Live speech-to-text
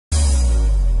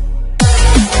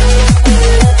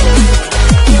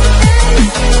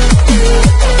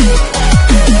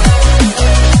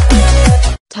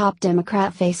top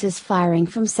Democrat faces firing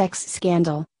from sex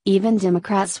scandal, even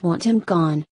Democrats want him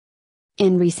gone.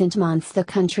 In recent months, the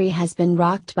country has been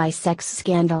rocked by sex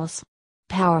scandals.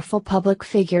 Powerful public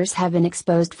figures have been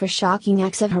exposed for shocking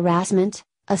acts of harassment,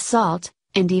 assault,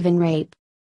 and even rape.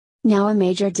 Now a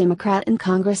major Democrat in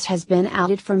Congress has been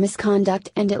outed for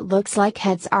misconduct, and it looks like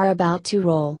heads are about to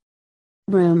roll.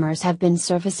 Rumors have been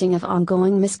surfacing of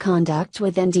ongoing misconduct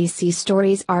within D.C.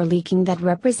 Stories are leaking that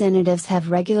representatives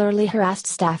have regularly harassed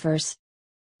staffers.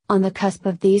 On the cusp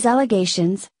of these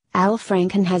allegations, Al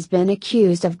Franken has been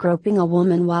accused of groping a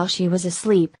woman while she was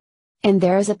asleep. And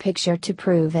there is a picture to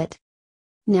prove it.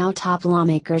 Now top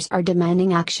lawmakers are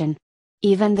demanding action.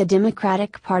 Even the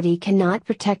Democratic Party cannot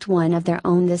protect one of their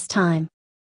own this time.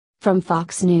 From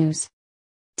Fox News.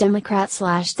 Democrats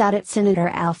lashed out at Senator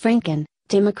Al Franken,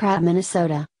 Democrat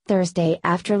Minnesota, Thursday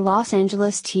after Los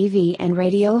Angeles TV and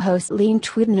radio host Lynn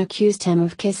Tweeden accused him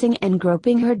of kissing and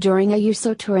groping her during a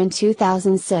USO tour in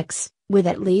 2006, with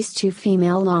at least 2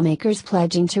 female lawmakers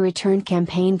pledging to return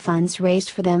campaign funds raised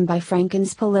for them by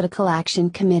Franken's Political Action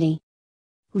Committee.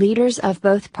 Leaders of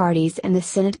both parties in the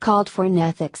Senate called for an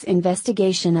ethics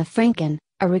investigation of Franken,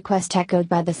 a request echoed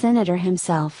by the senator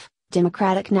himself,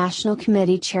 Democratic National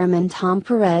Committee Chairman Tom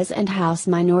Perez and House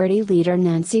Minority Leader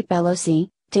Nancy Pelosi,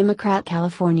 Democrat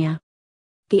California.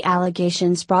 The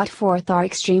allegations brought forth are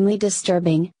extremely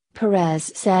disturbing,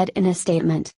 Perez said in a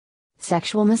statement.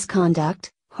 Sexual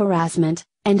misconduct, harassment,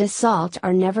 and assault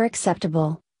are never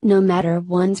acceptable, no matter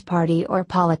one's party or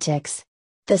politics.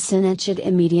 The Senate should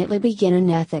immediately begin an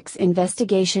ethics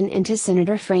investigation into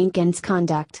Senator Franken's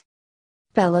conduct.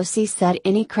 Pelosi said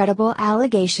any credible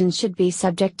allegations should be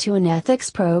subject to an ethics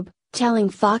probe, telling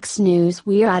Fox News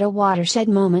we're at a watershed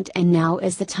moment and now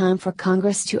is the time for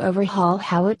Congress to overhaul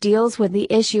how it deals with the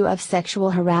issue of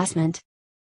sexual harassment.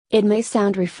 It may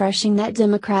sound refreshing that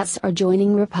Democrats are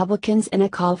joining Republicans in a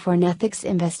call for an ethics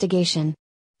investigation.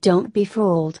 Don't be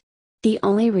fooled. The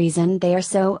only reason they are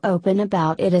so open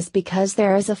about it is because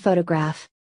there is a photograph.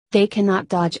 They cannot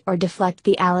dodge or deflect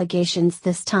the allegations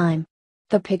this time.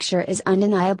 The picture is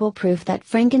undeniable proof that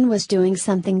Franken was doing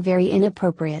something very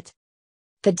inappropriate.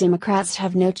 The Democrats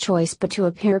have no choice but to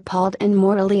appear appalled and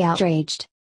morally outraged.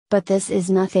 But this is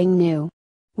nothing new.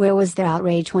 Where was their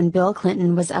outrage when Bill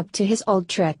Clinton was up to his old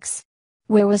tricks?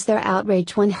 Where was their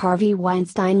outrage when Harvey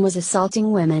Weinstein was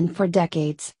assaulting women for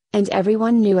decades, and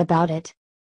everyone knew about it?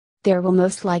 There will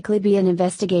most likely be an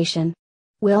investigation.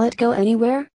 Will it go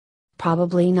anywhere?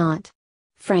 Probably not.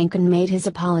 Franken made his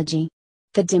apology.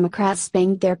 The Democrats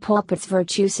banged their pulpits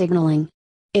virtue signaling.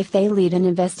 If they lead an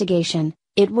investigation,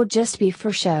 it will just be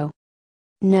for show.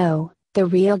 No, the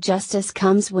real justice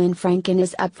comes when Franken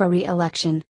is up for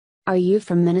re-election. Are you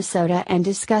from Minnesota and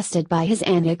disgusted by his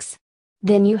antics?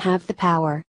 Then you have the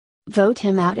power. Vote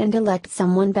him out and elect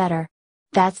someone better.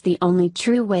 That's the only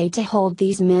true way to hold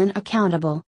these men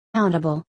accountable.